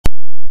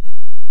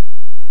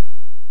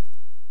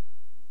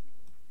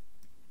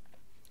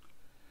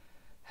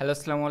Hello,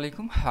 আসসালামু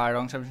আলাইকুম।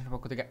 রং সাবমিশনের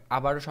পক্ষ থেকে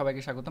আবারও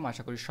সবাইকে স্বাগতম।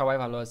 আশা করি সবাই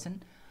ভালো আছেন।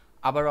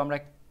 আবারও আমরা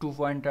টু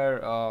পয়েন্টার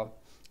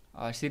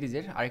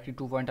সিরিজের আরেকটি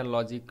two pointer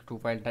logic, two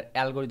pointer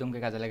অ্যালগোরিদমকে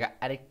কাজে লাগা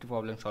আরেকটি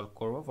প্রবলেম সলভ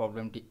করব।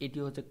 প্রবলেমটি এটি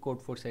হচ্ছে কোড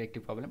ফোর্সের একটি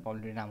প্রবলেম।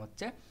 প্রবলেমটির নাম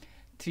হচ্ছে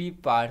three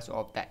parts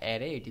of the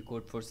array. এটি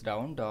কোড ফোর্স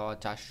রাউন্ড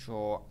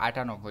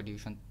 498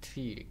 ডিভিশন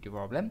 3 একটি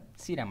প্রবলেম,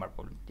 সি নাম্বার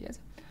প্রবলেম। ঠিক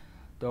আছে,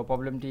 তো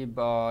প্রবলেমটি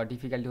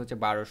ডিফিকাল্টি হচ্ছে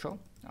 1200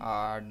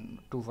 আর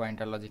টু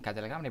পয়েন্টার লজিক কাজে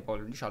লাগা আমরা এই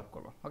প্রবলেমটি সলভ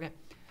করবো। ওকে,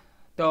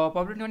 তো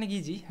প্রবলেমটি অনেক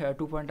ইজি।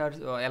 টু পয়েন্টার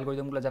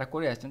অ্যালগোরিদমগুলো যারা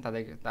করে আসছেন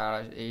তারা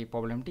এই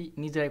প্রবলেমটি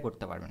নিজেরাই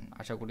করতে পারবেন।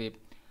 আশা করি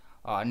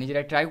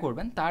নিজেরাই ট্রাই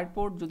করবেন,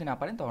 তারপর যদি না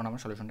পারেন তখন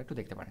আমার সলিউশনটা একটু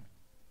দেখতে পারেন।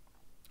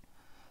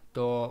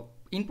 তো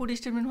ইনপুট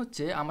স্টেটমেন্ট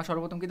হচ্ছে আমার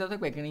সর্বপ্রথম কী দেওয়া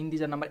থাকবে, এখানে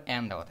ইন্টিজার নাম্বার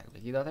এন দেওয়া থাকবে।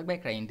 কী দেওয়া থাকবে,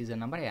 একটা ইন্টিজার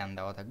নাম্বার এন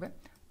দেওয়া থাকবে।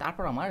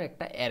 তারপর আমার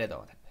একটা অ্যারে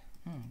দেওয়া থাকবে।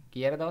 কী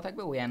অ্যারে দেওয়া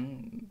থাকবে, ওই এন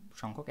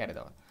সংখ্যক অ্যারে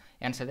দেওয়া,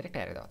 এন সাইজের একটা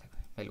অ্যারে দেওয়া থাকবে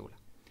ভ্যালুগুলো।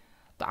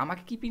 তো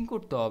আমাকে কি প্রিন্ট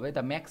করতে হবে,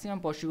 the maximum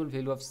possible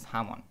value of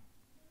সামন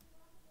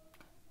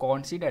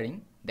considering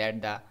that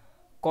the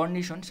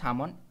condition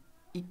summon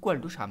equal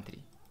to sum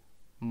 3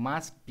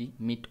 must be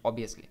meet,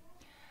 obviously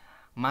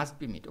must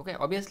be meet. Okay,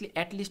 obviously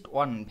at least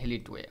one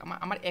valid way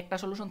আমার একটা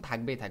সলিউশন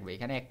থাকবেই থাকবে,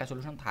 এখানে একটা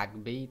সলিউশন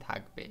থাকবেই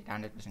থাকবে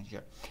 100%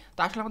 শিওর। তো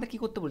আসলে আমাদের কী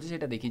করতে বলছে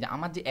সেটা দেখি, যে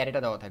আমার যে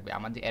অ্যারেটা দেওয়া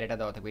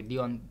থাকবে,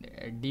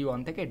 ডি ওয়ান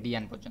থেকে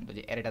ডিএন পর্যন্ত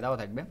যে অ্যারেটা দেওয়া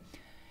থাকবে,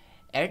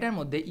 অ্যারেটার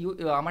মধ্যে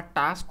আমার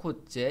টাস্ক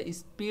হচ্ছে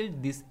স্পিল্ড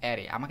দিস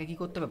অ্যারে। আমাকে কী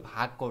করতে হবে,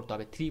 ভাগ করতে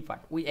হবে থ্রি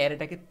পার্ট। ওই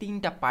অ্যারেটাকে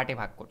তিনটা পার্টে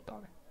ভাগ করতে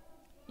হবে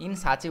in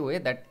such a way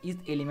that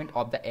each element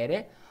of the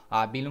array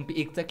belong to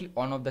exactly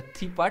one of the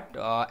three part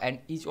and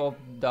each of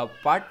the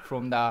part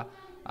from the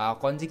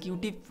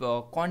consecutive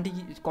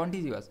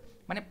contiguous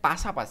মানে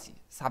পাশাপাশি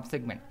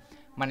সাবসেগমেন্ট।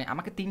 মানে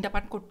আমাকে তিনটা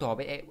পার্ট করতে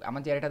হবে,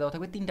 আমার যে অ্যারেটা দেওয়া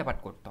থাকবে তিনটা পার্ট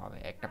করতে হবে।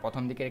 একটা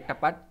প্রথম দিকের একটা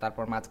পার্ট,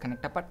 তারপর মাঝখানে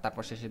একটা পার্ট,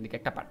 তারপর শেষের দিকে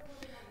একটা পার্ট।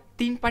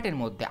 তিন পার্টের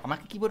মধ্যে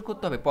আমাকে কী বের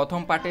করতে হবে,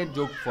 প্রথম পার্টের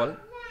যোগফল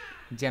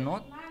যেন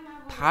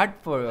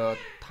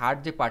থার্ড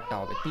যে পার্টটা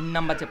হবে, 3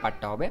 নাম্বার যে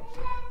পার্টটা হবে,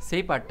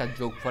 সেই পার্টটার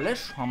যোগফলের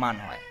সমান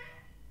হয়।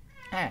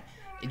 হ্যাঁ,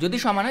 যদি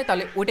সমান হয়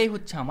তাহলে ওইটাই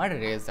হচ্ছে আমার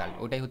রেজাল্ট,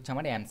 ওইটাই হচ্ছে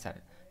আমার অ্যান্সার।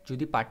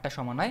 যদি পার্টটা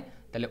সমান হয়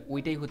তাহলে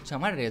ওইটাই হচ্ছে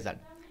আমার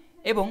রেজাল্ট।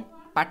 এবং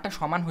পার্টটা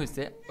সমান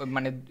হয়েছে,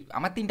 মানে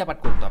আমার তিনটা পার্ট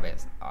করতে হবে,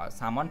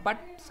 সাম ওয়ান পার্ট,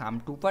 সাম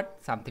টু পার্ট,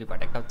 সাম থ্রি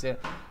পার্ট। একটা হচ্ছে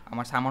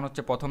আমার সামান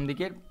হচ্ছে প্রথম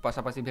দিকের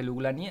পাশাপাশি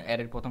ভ্যালুগুলো নিয়ে, এর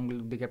প্রথম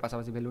দিকের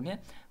পাশাপাশি ভ্যালু নিয়ে,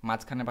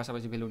 মাঝখানে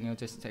পাশাপাশি ভ্যালু নিয়ে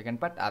হচ্ছে সেকেন্ড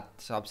পার্ট, আর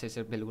সব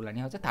শেষের ভ্যালুগুলো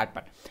নিয়ে হচ্ছে থার্ড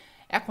পার্ট।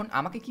 এখন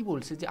আমাকে কি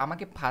বলছে, যে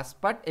আমাকে ফার্স্ট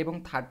পার্ট এবং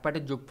থার্ড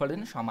পার্টের যোগফল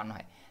যেন সমান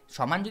হয়।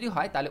 সমান যদি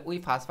হয় তাহলে ওই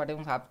ফার্স্ট পার্ট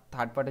এবং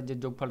থার্ড পার্টের যে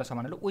যোগফলটা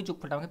সমান হলো, ওই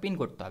যোগফলটা আমাকে প্রিন্ট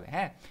করতে হবে।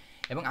 হ্যাঁ,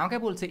 এবং আমাকে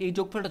বলছে এই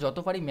যোগফলটা যত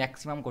পারি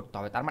ম্যাক্সিমাম করতে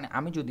হবে। তার মানে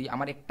আমি যদি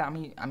আমার একটা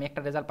আমি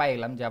একটা রেজাল্ট পাই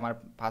গেলাম যে আমার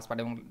ফার্স্ট পার্ট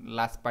এবং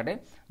লাস্ট পার্টের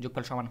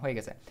যোগফল সমান হয়ে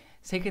গেছে,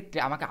 সেক্ষেত্রে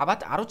আমাকে আবার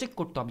আরও চেক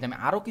করতে হবে যে আমি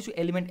আরও কিছু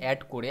এলিমেন্ট অ্যাড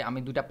করে আমি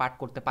দুইটা পার্ট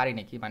করতে পারি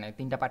নাকি, মানে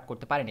তিনটা পার্ট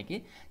করতে পারি নাকি,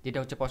 যেটা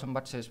হচ্ছে প্রথম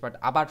পার্ট শেষ পার্ট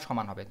আবার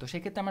সমান হবে। তো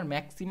সেক্ষেত্রে আমার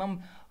ম্যাক্সিমাম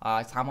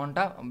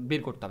সামনটা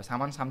বের করতে হবে,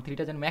 সাম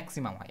থ্রিটা যেন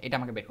ম্যাক্সিমাম হয়, এটা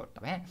আমাকে বের করতে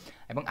হবে। হ্যাঁ,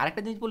 এবং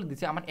আরেকটা জিনিস বলে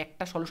দিচ্ছে, আমার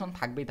একটা সলিউশন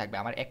থাকবেই থাকবে,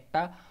 আমার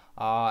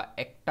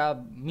একটা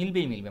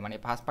মিলবে, মানে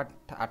ফার্স্ট পার্ট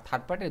আর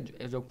থার্ড পার্টের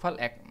যোগফল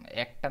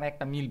একটা না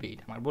একটা মিলবেই,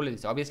 এটা আমার বলে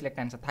দিচ্ছে। অবভিয়াসলি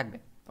একটা অ্যান্সার থাকবে।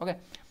 ওকে,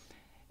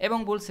 এবং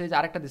বলছে যে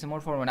আরেকটা দিচ্ছে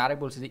মোর ফরম্যাট, আরেক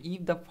বলছে যে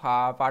if the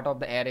part of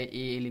the array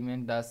A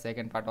element, the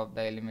second part of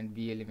the element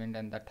B element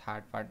and the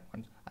third part,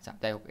 আচ্ছা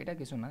যাই হোক, এটা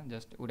কিছু না,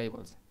 জাস্ট ওটাই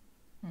বলছে।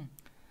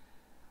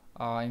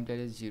 ইমপ্লিয়ার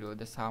is zero,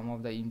 the some of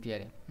the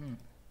ইমপ্লিয়ারে।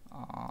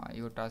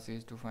 Your task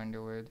is to find a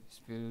way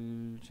spill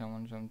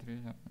সমান সাম three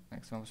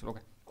maximum.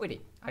 ওকে, ওইটাই,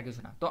 আর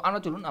কিছু না। তো আমরা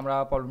চলুন আমরা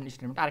প্রবলেম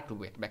স্টেটমেন্ট আরেকটু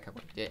ব্যাখ্যা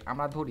করি। যে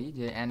আমরা ধরি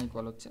যে এন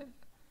ইকুয়াল হচ্ছে,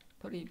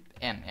 ধরি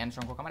এন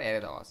সংখ্যক আমার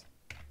অ্যারে দেওয়া আছে,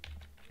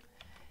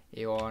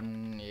 A1,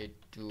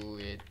 A2,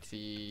 A3,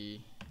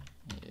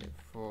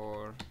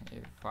 A4,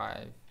 A5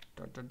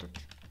 dot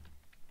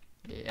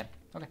AN।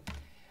 ওকে,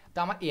 তো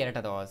আমার এই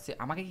অ্যারেটা দেওয়া আছে,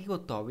 আমাকে কী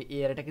করতে হবে, এই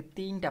অ্যারেটাকে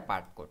তিনটা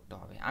পার্ট করতে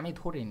হবে। আমি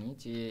ধরে নিই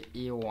যে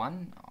A1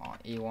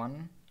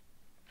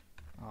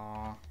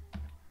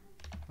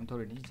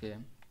 ধরে নিই যে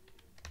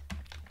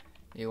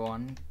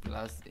A1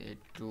 প্লাস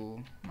A2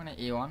 মানে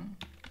A1,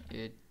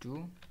 A2,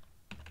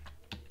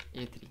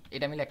 A3,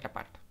 এটা মিলে একটা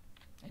পার্ট,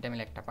 এটা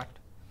মিলে একটা পার্ট,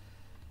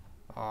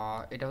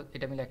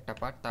 এটা মিলে একটা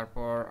পার্ট।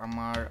 তারপর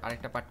আমার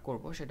আরেকটা পার্ট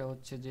করব, সেটা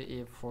হচ্ছে যে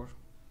A4,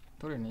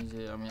 ধরে নিই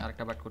যে আমি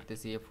আরেকটা পার্ট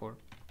করতেছি A4,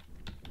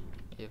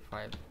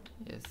 A5,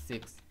 A6।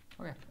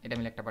 ওকে, এটা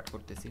মিলে একটা পার্ট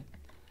করতেছি।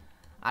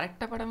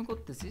 আরেকটা পার্ট আমি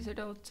করতেছি,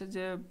 সেটা হচ্ছে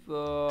যে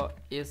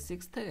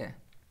A6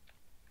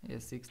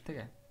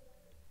 থেকে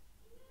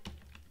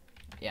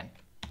এন,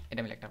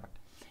 এটা মিলে একটা পার্ট।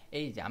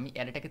 এই যে আমি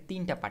অ্যারেটাকে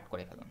তিনটা পার্ট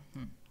করে ফেললাম,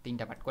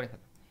 তিনটা পার্ট করে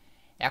ফেললাম।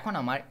 এখন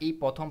আমার এই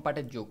প্রথম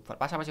পার্টের যোগফল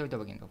পাশাপাশি হইতে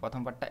হবে, কিন্তু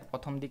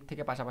প্রথম দিক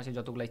থেকে পাশাপাশি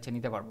যতগুলো ইচ্ছে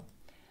নিতে পারবো।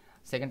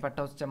 সেকেন্ড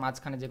পার্টটা হচ্ছে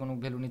মাঝখানে যে কোনো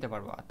ভ্যালু নিতে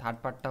পারবো, আর থার্ড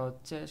পার্টটা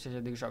হচ্ছে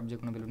শেষের দিকে সব যে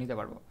কোনো ভ্যালু নিতে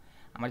পারবো।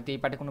 আমার যদি এই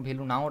পার্টে কোনো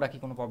ভ্যালু নাও রাখি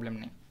কোনো প্রবলেম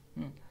নেই।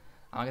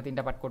 আমাকে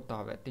তিনটা পার্ট করতে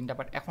হবে, তিনটা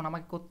পার্ট। এখন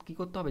আমাকে কী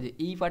করতে হবে, যে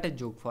এই পার্টের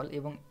যোগফল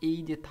এবং এই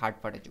যে থার্ড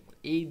পার্টের যোগফল,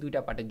 এই দুইটা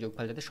পার্টের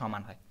যোগফল যাতে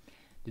সমান হয়।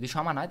 যদি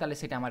সমান হয় তাহলে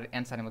সেটা আমার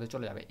অ্যান্সারের মধ্যে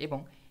চলে যাবে। এবং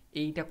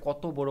এইটা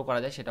কত বড় করা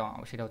যায় সেটা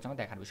হচ্ছে আমার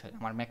দেখার বিষয়।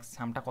 আমার ম্যাক্স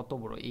সামটা কত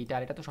বড়, এইটা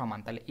আর এটা তো সমান,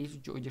 তাহলে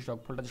ওই যে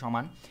যোগফলটা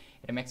সমান,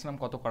 এটা ম্যাক্সিমাম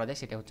কত করা যায়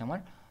সেটা হচ্ছে আমার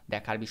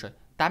দেখার বিষয়।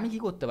 তা আমি কি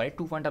করতে পারি,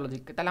 টু পয়েন্টার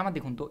লজিক, তাহলে আমার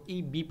দেখুন তো এই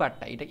বি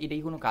পার্টটা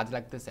এটাই কোনো কাজ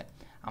লাগতেছে?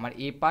 আমার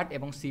এ পার্ট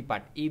এবং সি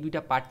পার্ট এই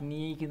দুইটা পার্ট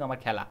নিয়েই কিন্তু আমার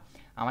খেলা।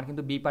 আমার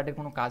কিন্তু বি পার্টের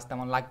কোনো কাজ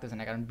তেমন লাগতেছে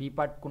না, কারণ বি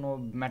পার্ট কোনো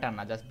ম্যাটার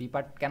না। জাস্ট বি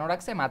পার্ট কেন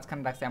রাখছে,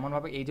 মাঝখানে রাখছে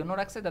এমনভাবে এই জন্য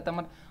রাখছে যাতে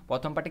আমার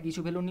প্রথম পার্টে কিছু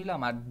ভ্যালু নিলাম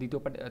আর দ্বিতীয়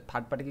পার্টে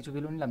থার্ড পার্টে কিছু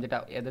ভ্যালু নিলাম, যেটা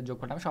এদের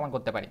যোগফলটা আমি সমান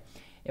করতে পারি।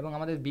 এবং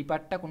আমাদের বি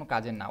পার্টটা কোনো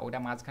কাজের না, ওটা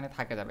মাঝখানে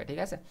থাকে যাবে, ঠিক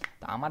আছে?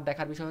 তো আমার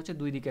দেখার বিষয় হচ্ছে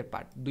দুই দিকের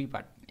পার্ট, দুই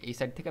পার্ট, এই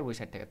সাইড থেকে আর ওই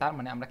সাইড থেকে। তার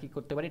মানে আমরা কি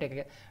করতে পারি,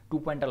 এটাকে টু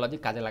পয়েন্টার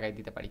লজিক কাজে লাগাই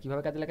দিতে পারি।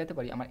 কীভাবে কাজে লাগাতে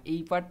পারি, আমার এই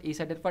পার্ট, এই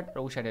সাইডের পার্ট আর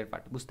ওই সাইডের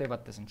পার্ট, বুঝতেই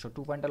পারতেছেন। সো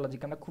টু পয়েন্টার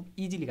লজিক আমরা খুব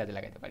ইজিলি কাজে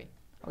লাগাতে পারি।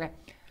 ওকে,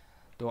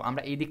 তো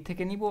আমরা এই দিক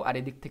থেকে নিব আর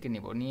এই দিক থেকে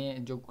নিব, নিয়ে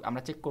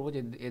আমরা চেক করবো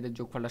যে এদের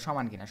যোগফলটা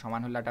সমান কিনা।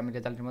 সমান হলে আমি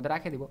রেজাল্টের মধ্যে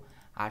রাখে দিব,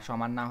 আর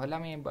সমান না হলে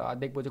আমি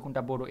দেখবো যে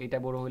কোনটা বড়। এটা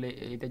বড় হলে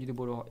এটা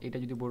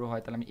যদি বড়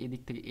হয় তাহলে আমি এই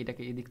দিক থেকে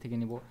এটাকে এই দিক থেকে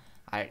নিব,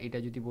 আর এটা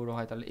যদি বড়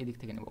হয় তাহলে এই দিক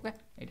থেকে নিব। ওকে,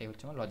 এটাই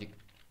হচ্ছে আমার লজিক।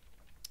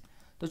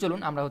 তো চলুন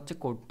আমরা হচ্ছে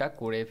কোডটা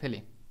করে ফেলি।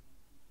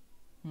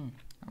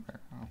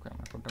 ওকে,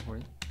 আমরা কোডটা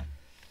করি।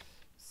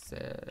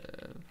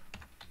 Save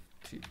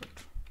 3 code.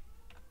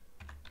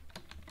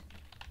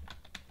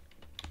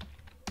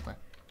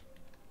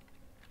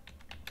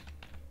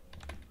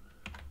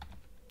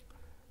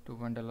 টু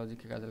পয়েন্টার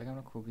লজিককে কাজে লাগে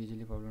আমরা খুব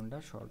ইজিলি প্রবলেমটা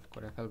সলভ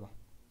করে ফেলবো।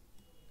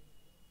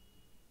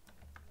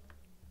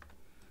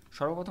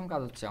 সর্বপ্রথম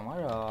কাজ হচ্ছে আমার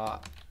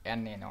এন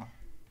নিয়ে নেওয়া।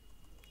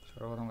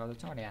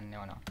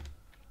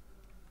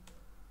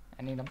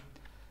 এন নিলাম,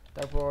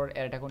 তারপর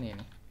এরটাকেও নিয়ে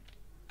নিই।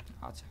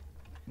 আচ্ছা,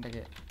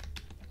 এটাকে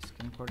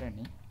স্ক্যান করে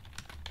নিই।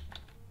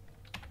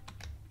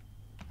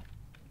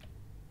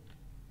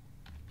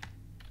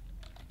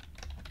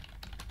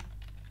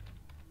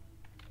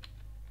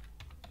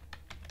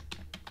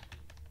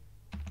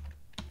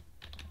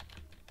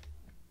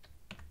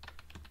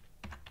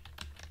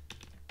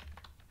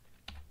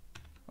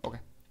 ওকে,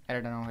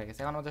 এরটা নেওয়া হয়ে গেছে।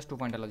 এখন জাস্ট টু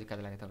পয়েন্টার লজিক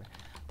কাজে লাগাতে হবে।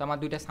 তো আমার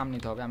দুইটা সাম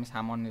নিতে হবে। আমি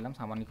সাম ওয়ান নিলাম,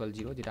 সাম ওয়ান ইকুয়াল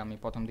 0, যেটা আমি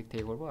প্রথম দিক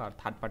থেকে করবো। আর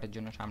থার্ড পার্টের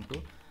জন্য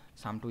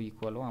সাম টু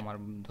ইকুয়ালও আমার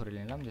ধরে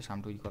নিলাম যে সাম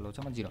টু ইকুয়াল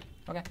হচ্ছে আমার 0।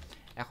 ওকে,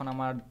 এখন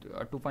আমার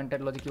টু পয়েন্টার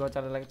লজিক কীভাবে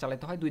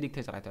চালাতে হয়, দুই দিক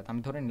থেকে চালাতে হয়। আমি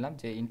ধরে নিলাম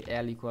যে ইন্ট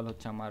এল ইকুয়াল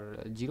হচ্ছে আমার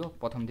 0,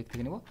 প্রথম দিক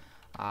থেকে নেব।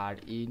 আর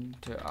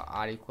ইন্ট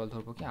আর ইকুয়াল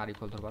ধরবো কি, আর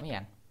ইকুয়াল ধরবো আমি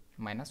n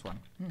 -1,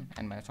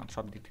 n-1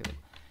 সব দিক থেকে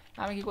দেবো।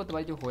 আমি কী করতে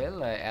পারি, যে whale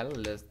L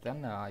less than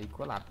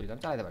equal আর পর্যন্ত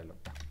চালাতে পারি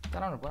লোকটা।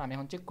 চালানোর পর আমি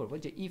এখন চেক করবো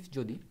যে ইফ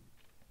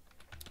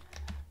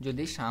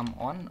যদি সাম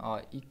অন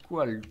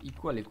ইকুয়াল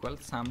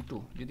সাম টু,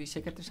 যদি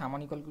সেক্ষেত্রে সাম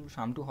অন ইকুয়াল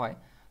সাম টু হয়,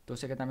 তো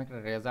সেক্ষেত্রে আমি একটা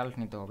রেজাল্ট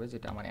নিতে হবে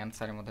যেটা আমার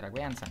অ্যান্সারের মধ্যে রাখবে।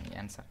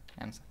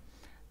 অ্যান্সার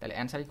তাহলে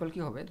অ্যান্সার ইকুয়াল কী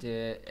হবে, যে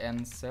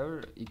অ্যান্সার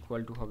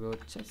ইকুয়াল টু হবে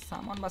হচ্ছে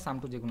সাম অন বা সাম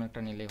টু, যে কোনো একটা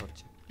নিলেই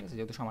হচ্ছে, ঠিক আছে,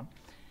 যেহেতু সমান।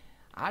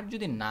 আর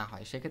যদি না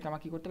হয় সেক্ষেত্রে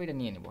আমার কী করতে হবে, এটা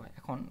নিয়ে নেবো।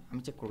 এখন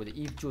আমি চেক করবো যে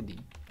ইফ যদি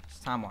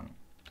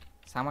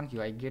সামান কী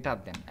হয়, গ্রেটার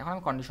দেন। এখন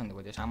আমি কন্ডিশন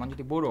দেবো যে সামান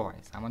যদি বড়ো হয়,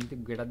 সামান যদি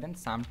গ্রেটার দেন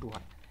সাম টু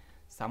হয়,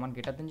 সামান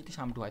গ্রেটার দেন যদি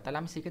সাম টু হয়, তাহলে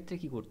আমি সেক্ষেত্রে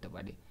কী করতে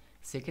পারি,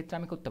 সেক্ষেত্রে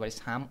আমি করতে পারি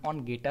সাম অন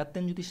গ্রেটার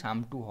দেন যদি সাম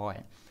টু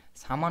হয়,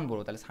 সামান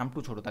বড়ো তাহলে সাম টু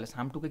ছোটো, তাহলে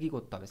সাম টুকে কী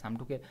করতে হবে, সাম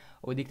টুকে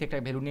ওই দিক থেকে একটা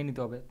ভ্যালু নিয়ে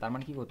নিতে হবে। তার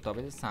মানে কী করতে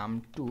হবে, যে সাম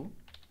টু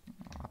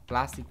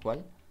প্লাস ইকুয়াল,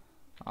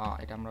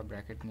 এটা আমরা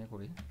ব্র্যাকেট নিয়ে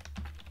করি,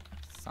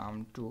 সাম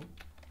two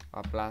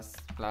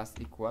plus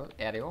equal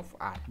array of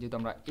আর, যেহেতু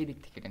আমরা এই দিক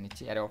থেকে এটা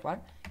নিচ্ছি অ্যারে অফ আর,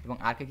 এবং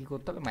আরকে কী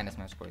করতে হবে,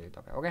 মাইনাস করে দিতে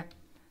হবে। ওকে,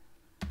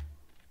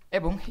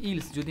 এবং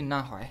ইলস যদি না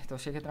হয়, তো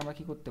সেক্ষেত্রে আমরা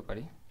কী করতে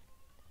পারি,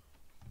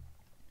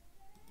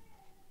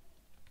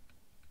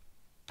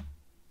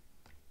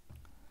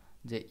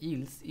 যে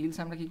ইলস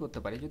আমরা কী করতে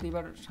পারি, যদি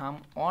এবার সাম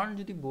অন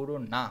যদি বড়ো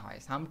না হয়,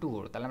 সাম টু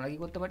বড়ো, তাহলে আমরা কী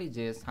করতে পারি,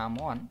 যে some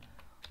one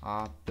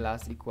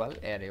plus equal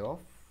array of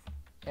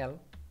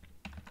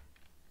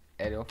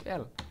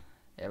এল,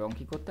 এবং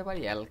কী করতে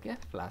পারি, এলকে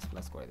প্লাস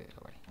করে দিতে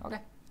পারি। ওকে,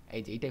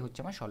 এইটাই হচ্ছে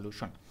আমার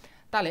সলিউশন।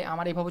 তাহলে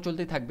আমার এইভাবে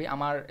চলতেই থাকবে।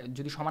 আমার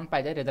যদি সমান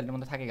পাই যায়, রেজাল্টের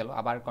মধ্যে থাকে গেল,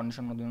 আবার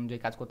কন্ডিশন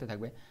অনুযায়ী কাজ করতে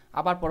থাকবে।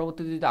 আবার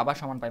পরবর্তীতে যদি আবার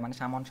সমান পাই, মানে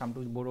সাম টু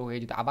বড় হয়ে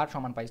যদি আবার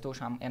সমান পাই, তো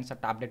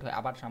অ্যান্সারটা আপডেট হয়ে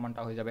আবার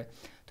সমানটা হয়ে যাবে।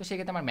 তো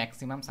সেক্ষেত্রে আমার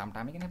ম্যাক্সিমাম সামটা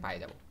আমি এখানে পাই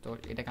যাবো। তো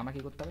এটাকে আমার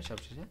কী করতে হবে,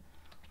 সবশেষে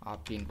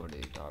প্রিন্ট করে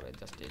দিতে হবে,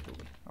 জাস্ট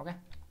এইটুকু। ওকে,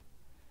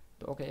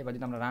 তো ওকে, এবার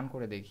যদি আমরা রান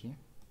করে দেখি,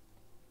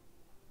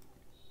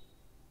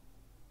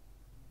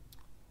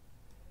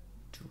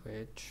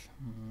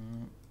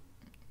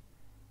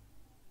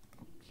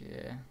 ওকে,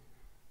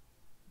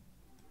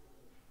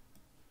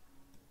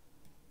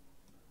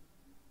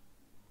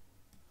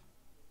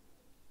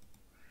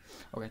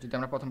 ওকে, যদি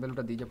আমরা প্রথম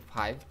ভ্যালুটা দিই যে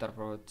 5,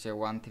 তারপর হচ্ছে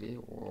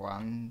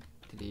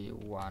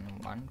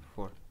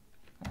 1313114,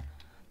 হ্যাঁ,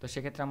 তো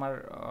সেক্ষেত্রে আমার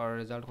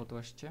রেজাল্ট কত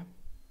আসছে,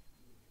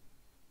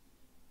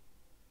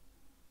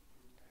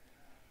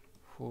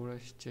 4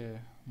 আসছে।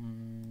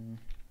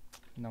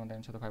 কিন্তু আমাদের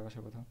অ্যান্সার তো 5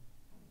 আসার কথা।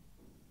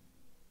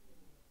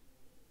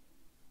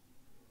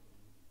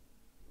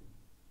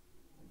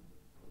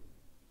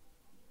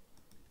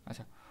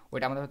 আচ্ছা,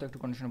 ওইটা আমাদের হয়তো একটু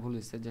কন্ডিশনে ভুল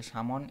হচ্ছে, যে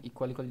সামন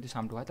ইকুয়াল যদি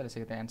সাম টু হয়, তাহলে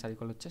সেক্ষেত্রে অ্যান্সার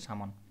ইকুয়াল হচ্ছে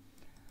সামন।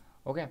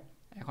 ওকে,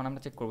 এখন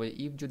আমরা চেক করবো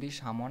ইফ যদি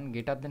সামন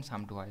গ্রেটার দেন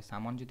সাম টু হয়,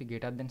 সামন যদি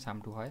গ্রেটার দেন সাম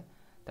টু হয়,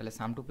 তাহলে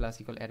সাম two plus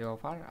equal array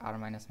of R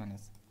minus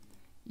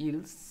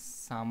else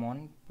সামন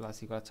প্লাস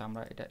ইকুয়াল, আচ্ছা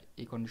আমরা এটা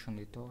এই কন্ডিশন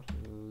দিই, তো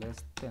লেস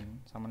দেন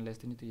সামন লেস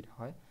দেন যদি এটা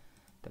হয়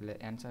তাহলে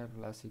অ্যান্সার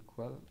প্লাস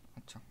ইকুয়াল,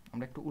 আচ্ছা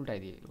আমরা একটু উল্টাই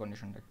দিই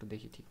কন্ডিশনটা, একটু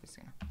দেখি ঠিক হয়েছে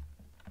কিনা।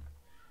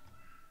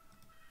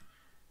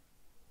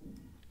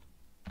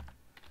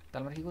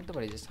 তাহলে আমরা কী করতে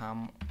পারি যে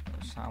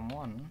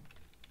someone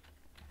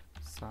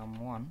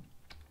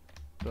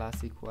plus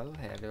equal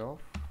array of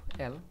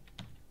এল,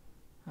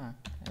 হ্যাঁ,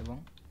 এবং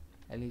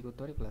এল করতে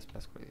পারি প্লাস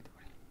প্লাস করে দিতে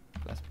পারি,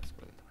 প্লাস প্লাস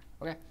করে দিতে পারি।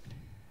 ওকে,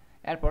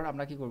 এরপর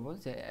আমরা কী করবো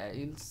যে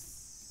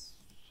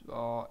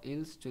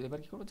ইলস যদি এবার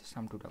কী করবো যে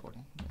সাম টুটা করি,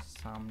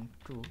 সাম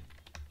two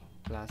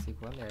plus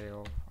equal array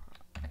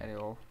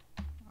of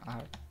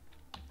আর,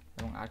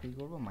 এবং আর কী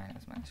করবো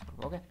মাইনাস মাইনাস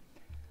করবো। ওকে,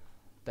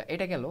 তা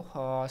এটা গেল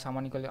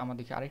সামান ইকুয়াল। আমরা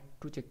দেখি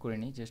আরেকটু চেক করে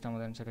নিই জাস্ট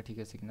আমাদের অ্যান্সারটা ঠিক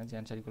আছে কিনা, যে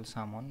অ্যান্সার ইকুয়াল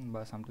সামন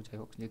বা সাম টু যাই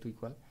হোক যেহেতু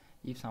ইকুয়াল,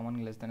 ইফ সামন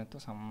লেস দেন তো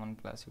সামন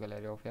প্লাস ইকুয়াল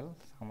অ্যারে অফ এল,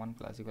 সামন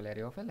plus equal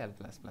array of L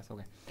plus plus.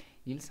 Okay,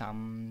 ill some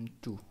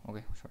two,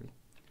 okay sorry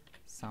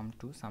some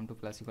two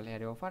plus equal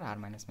array of R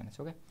minus minus.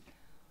 Okay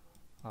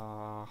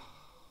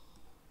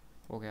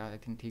okay, I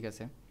think ঠিক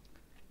আছে।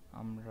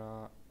 আমরা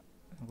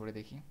করে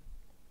দেখি,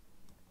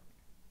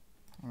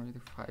 আমরা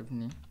যদি 5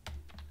 নিই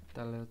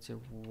তাহলে হচ্ছে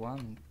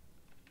 1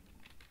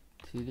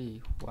 3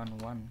 1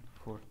 1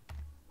 4,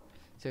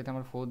 সেক্ষেত্রে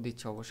আমরা 4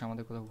 দিচ্ছি, অবশ্যই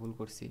আমাদের কোথাও ভুল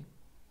করছি।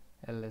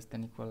 এল লেস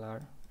দেন ইকুয়াল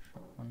আর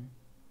সমান,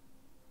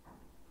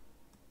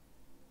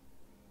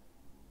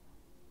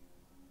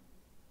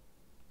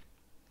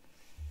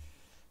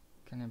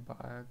 এখানে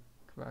বাঘ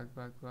বাঘ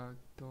বাঘ বাঘ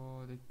তো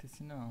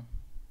দেখতেছি না।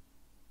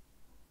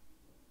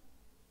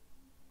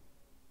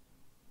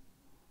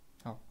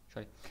 ও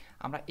সরি,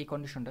 আমরা এই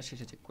কন্ডিশনটা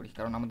শেষে চেক করি,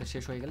 কারণ আমাদের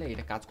শেষ হয়ে গেলে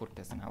এটা কাজ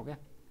করতেছে না। ওকে,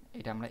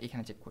 এটা আমরা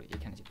এখানে চেক করি,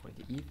 এখানে চেক করি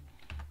যে ইফ,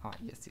 হ্যাঁ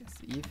yes yes,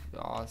 if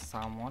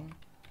someone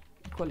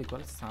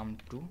equal some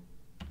two,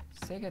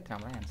 সেক্ষেত্রে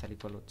আমরা অ্যান্সার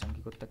ইকুয়াল হচ্ছে আমি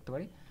কী করতে থাকতে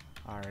পারি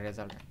আর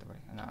রেজাল্ট রাখতে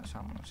পারি না,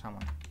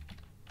 সামান।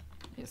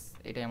 ইয়েস,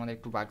 এটাই আমাদের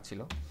একটু বাগ ছিল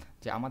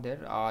যে আমাদের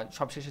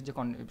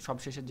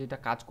সবশেষের যেটা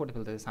কাজ করে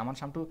ফেলতেছে, সামান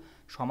সামটু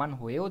সমান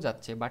হয়েও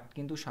যাচ্ছে, বাট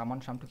কিন্তু সামান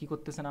সামটু কী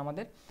করতেছে না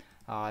আমাদের,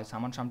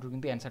 সামান সামটু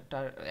কিন্তু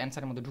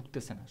অ্যান্সারের মধ্যে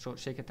ঢুকতেছে না। সো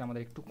সেই ক্ষেত্রে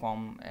আমাদের একটু কম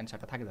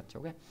অ্যান্সারটা থাকে যাচ্ছে।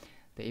 ওকে,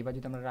 তো এইবার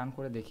যদি আমরা রান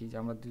করে দেখি যে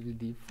আমরা যদি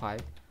দিই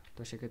 5,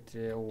 তো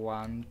সেক্ষেত্রে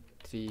 1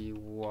 3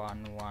 1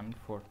 1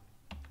 4,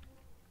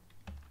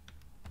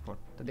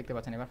 তো দেখতে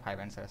পাচ্ছেন এবার 5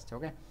 অ্যান্সার আসছে।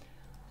 ওকে,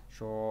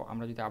 সো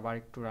আমরা যদি আবার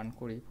একটু রান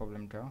করি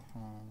প্রবলেমটা,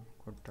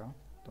 কোডটা,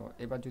 তো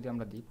এবার যদি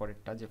আমরা দিই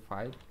পরেরটা যে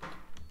 5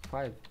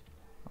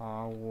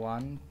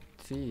 1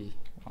 3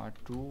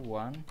 2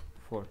 1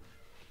 4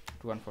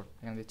 2 1 4,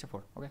 এখানে দিচ্ছে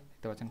 4। ওকে,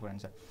 দেখতে পাচ্ছেন 4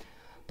 অ্যান্সার।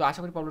 তো আশা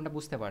করি প্রবলেমটা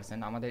বুঝতে পারছেন।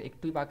 আমাদের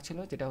একটুই বাগ ছিল,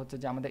 যেটা হচ্ছে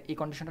যে আমাদের এই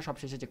কন্ডিশনটা সব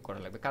শেষে চেক করা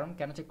লাগবে। কারণ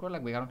কেন চেক করা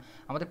লাগবে, কারণ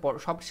আমাদের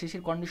সব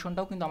শেষের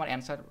কন্ডিশনটাও কিন্তু আমার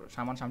অ্যান্সার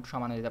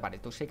সমান হয়ে যেতে পারে।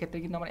 তো সেক্ষেত্রে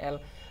কিন্তু আমার এল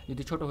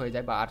যদি ছোটো হয়ে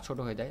যায় বা আর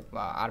ছোটো হয়ে যায়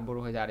বা আর বড়ো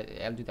হয়ে যায়, আর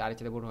এল যদি আর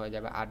চেয়ে বড়ো হয়ে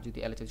যায় বা আর যদি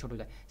এল চেয়ে ছোটো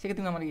যায়, সেক্ষেত্রে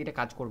কিন্তু আমার এটা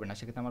কাজ করবে না,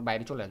 সেক্ষেত্রে আমার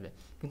বাইরে চলে আসবে।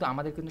 কিন্তু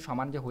আমাদের কিন্তু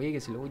সমান যে হয়ে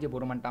গেছিলো, ওই যে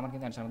বড়ো মানটা আমার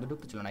কিন্তু অ্যান্সারের মধ্যে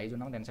ঢুকতে ছিল না, এই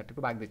জন্য আমাদের অ্যান্সারটা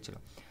একটু বাগ দিচ্ছিল।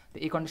 তো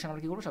এই কন্ডিশন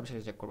আমরা কী করবো, সব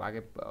শেষে চেক করবো, আগে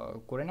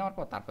করে নেওয়ার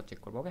পর তারপর চেক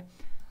করবো। ওকে,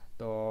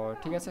 তো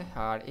ঠিক আছে।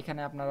 আর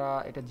এখানে আপনারা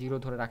এটা 0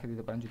 ধরে রাখে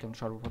দিতে পারেন যদি আমরা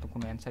সর্বপ্রথম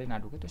কোনো অ্যান্সারই না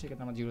ঢুকে, তো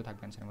সেক্ষেত্রে আমার 0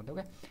 থাকবে অ্যান্সারের মধ্যে।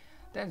 ওকে,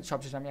 তাই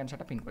সবশেষে আমি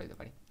অ্যান্সারটা প্রিন্ট করে দিতে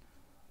পারি।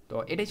 তো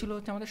এটাই ছিল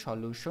হচ্ছে আমাদের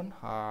সলিউশন।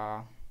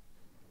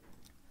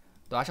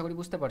 তো আশা করি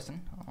বুঝতে পারছেন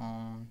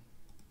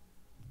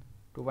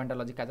 2 পয়েন্টার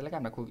লজিক কাজে লাগে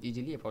আমরা খুব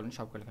ইজিলি এই প্রবলেম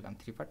সলভ করে ফেলাম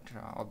 3 পার্ট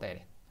অফ দ্য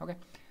এরে। ওকে,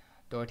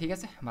 তো ঠিক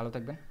আছে, ভালো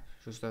থাকবেন,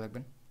 সুস্থ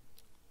থাকবেন।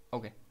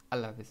 ওকে,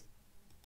 আল্লাহ হাফিজ।